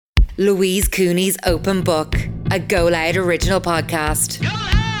Louise Cooney's Open Book, a Go Loud original podcast. Go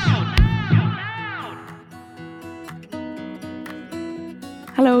loud!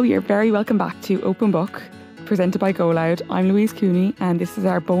 Hello, you're very welcome back to Open Book, presented by Go Loud. I'm Louise Cooney, and this is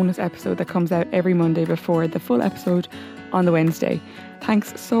our bonus episode that comes out every Monday before the full episode on the Wednesday.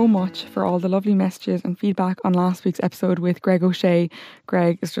 Thanks so much for all the lovely messages and feedback on last week's episode with Greg O'Shea.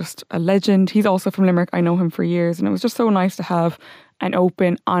 Greg is just a legend. He's also from Limerick. I know him for years, and it was just so nice to have an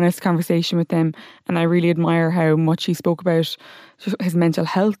open, honest conversation with him. And I really admire how much he spoke about his mental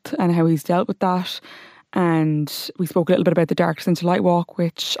health and how he's dealt with that. And we spoke a little bit about the Darkness into Light walk,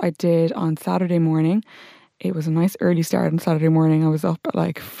 which I did on Saturday morning. It was a nice early start on Saturday morning. I was up at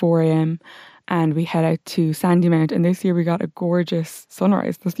like 4 a.m. and we head out to Sandymount. And this year we got a gorgeous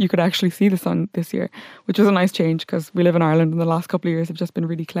sunrise. You could actually see the sun this year, which was a nice change because we live in Ireland and the last couple of years have just been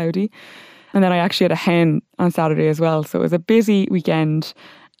really cloudy. And then I actually had a hen on Saturday as well. So it was a busy weekend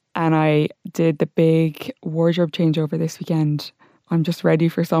and I did the big wardrobe changeover this weekend. I'm just ready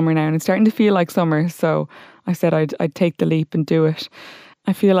for summer now and it's starting to feel like summer. So I said I'd take the leap and do it.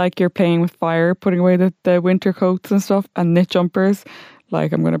 I feel like you're playing with fire, putting away the winter coats and stuff and knit jumpers.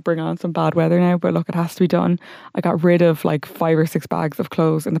 Like I'm going to bring on some bad weather now, but look, it has to be done. I got rid of like 5 or 6 bags of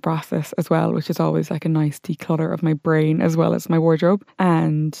clothes in the process as well, which is always like a nice declutter of my brain as well as my wardrobe.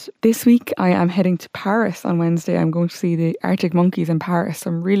 And this week I am heading to Paris on Wednesday. I'm going to see the Arctic Monkeys in Paris.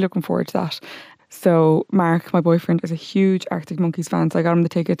 I'm really looking forward to that. So Mark, my boyfriend, is a huge Arctic Monkeys fan. So I got him the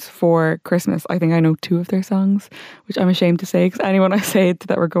tickets for Christmas. I think I know 2 of their songs, which I'm ashamed to say because anyone I say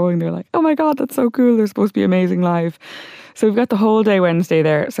that we're going, they're like, oh my God, that's so cool. They're supposed to be amazing live. So we've got the whole day Wednesday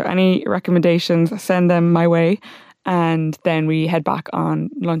there. So any recommendations, send them my way. And then we head back on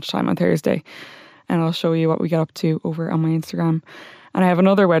lunchtime on Thursday. And I'll show you what we get up to over on my Instagram. And I have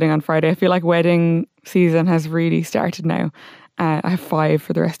another wedding on Friday. I feel like wedding season has really started now. I have 5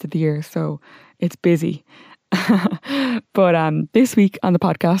 for the rest of the year. So it's busy. But this week on the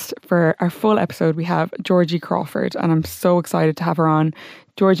podcast for our full episode we have Georgie Crawford and I'm so excited to have her on.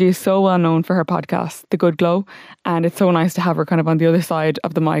 Georgie is so well known for her podcast The Good Glow, and it's so nice to have her kind of on the other side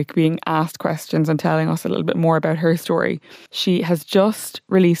of the mic being asked questions and telling us a little bit more about her story. She has just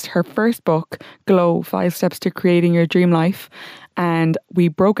released her first book, Glow, 5 Steps to Creating Your Dream Life, and we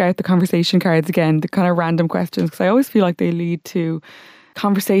broke out the conversation cards again, the kind of random questions, because I always feel like they lead to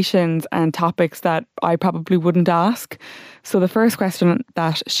conversations and topics that I probably wouldn't ask. So the first question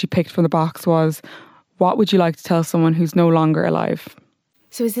that she picked from the box was, what would you like to tell someone who's no longer alive?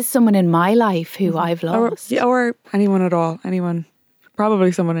 So is this someone in my life who I've lost? Or anyone at all. Anyone.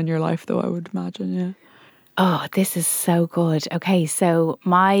 Probably someone in your life though, I would imagine, yeah. Oh, this is so good. Okay, so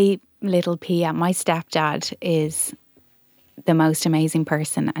my little Pia, my stepdad is the most amazing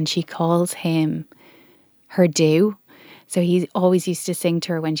person and she calls him her do. So he always used to sing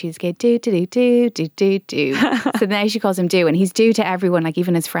to her when she was a kid, do, do, do, do, do, do. So now she calls him do, and he's do to everyone, like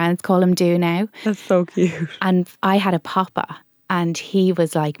even his friends call him do now. That's so cute. And I had a papa, and he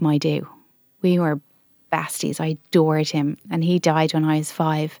was like my do. We were besties. I adored him, and he died when I was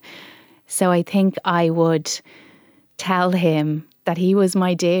 5. So I think I would tell him that he was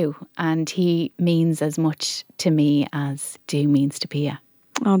my do, and he means as much to me as do means to Pia.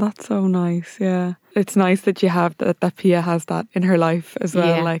 Oh, that's so nice. Yeah. It's nice that you have that Pia has that in her life as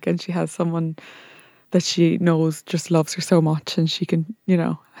well. Yeah. Like, and she has someone that she knows just loves her so much and she can, you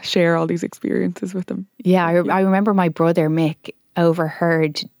know, share all these experiences with them. Yeah. I remember my brother Mick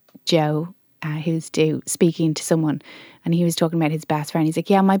overheard Joe, who's due, speaking to someone, and he was talking about his best friend. He's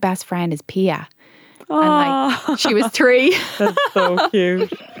like, yeah, my best friend is Pia. And like, she was 3. That's so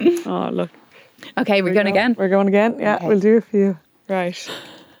cute. Oh, look. Okay, we're going again. We're going again. Yeah, okay. We'll do a few. Right.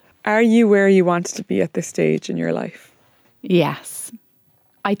 Are you where you wanted to be at this stage in your life? Yes.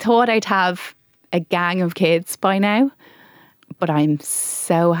 I thought I'd have a gang of kids by now, but I'm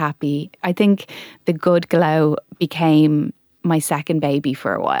so happy. I think The Good Glow became my second baby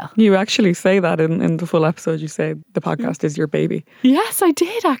for a while. You actually say that in the full episode. You say the podcast is your baby. Yes, I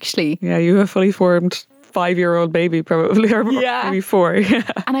did actually. Yeah, you have a fully formed 5-year-old baby probably, or maybe 4. Yeah.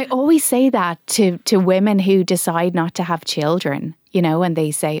 And I always say that to women who decide not to have children, you know, and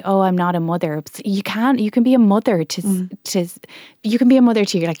they say, oh, I'm not a mother. You can be a mother to you can be a mother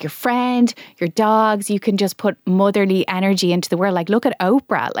to your friend, your dogs. You can just put motherly energy into the world. Like, look at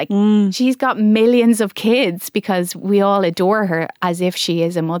Oprah. Like, she's got millions of kids because we all adore her as if she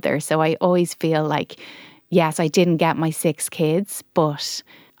is a mother. So I always feel like, yes, I didn't get my 6 kids, but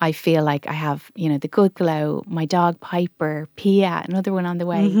I feel like I have, you know, The Good Glow, my dog Piper, Pia, another one on the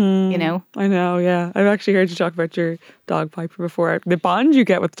way, you know? I know, yeah. I've actually heard you talk about your dog Piper before. The bond you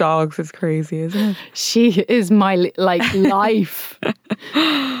get with dogs is crazy, isn't it? She is my, life.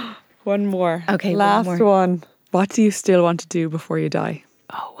 One more. Okay, last one more. one. What do you still want to do before you die?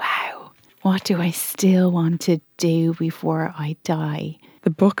 Oh, wow. What do I still want to do before I die? The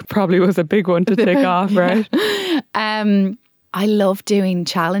book probably was a big one to tick off, right? I love doing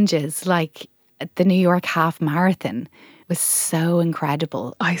challenges, like the New York half marathon was so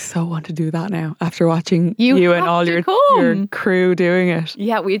incredible. I so want to do that now after watching you and have all to your come. crew doing it.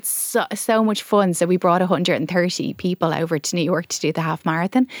 Yeah, we had so much fun. So we brought 130 people over to New York to do the half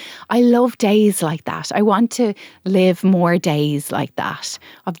marathon. I love days like that. I want to live more days like that,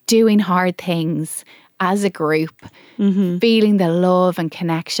 of doing hard things as a group, feeling the love and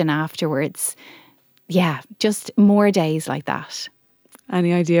connection afterwards. Yeah, just more days like that.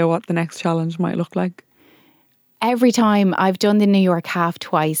 Any idea what the next challenge might look like? Every time I've done the New York half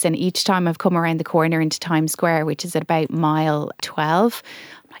twice, and each time I've come around the corner into Times Square, which is at about mile 12,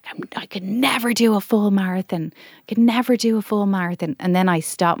 I'm like, I could never do a full marathon. I could never do a full marathon. And then I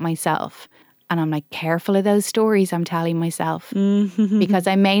stop myself and I'm like, careful of those stories I'm telling myself. Because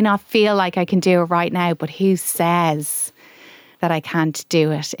I may not feel like I can do it right now, but who says that I can't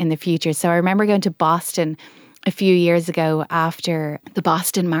do it in the future? So I remember going to Boston a few years ago after the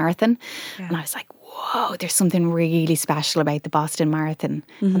Boston Marathon, and I was like, whoa, there's something really special about the Boston Marathon.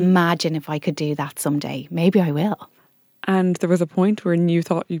 Imagine if I could do that someday. Maybe I will. And there was a point when you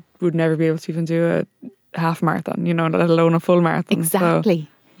thought you would never be able to even do a half marathon, you know, let alone a full marathon. Exactly.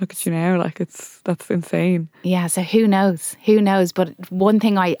 So look at you now, like that's insane. Yeah, so who knows? Who knows? But one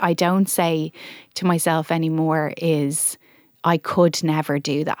thing I don't say to myself anymore is I could never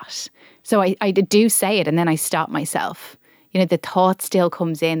do that. So I do say it and then I stop myself. You know, the thought still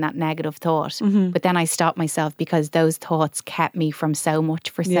comes in, that negative thought. But then I stop myself because those thoughts kept me from so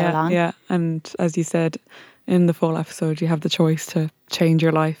much for so long. Yeah, and as you said in the full episode, you have the choice to change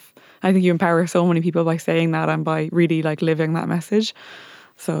your life. I think you empower so many people by saying that and by really like living that message.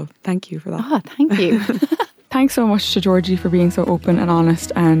 So thank you for that. Oh, thank you. Thanks so much to Georgie for being so open and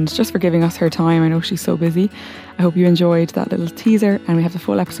honest and just for giving us her time. I know she's so busy. I hope you enjoyed that little teaser, and we have the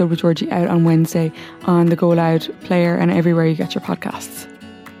full episode with Georgie out on Wednesday on the Go Loud player and everywhere you get your podcasts.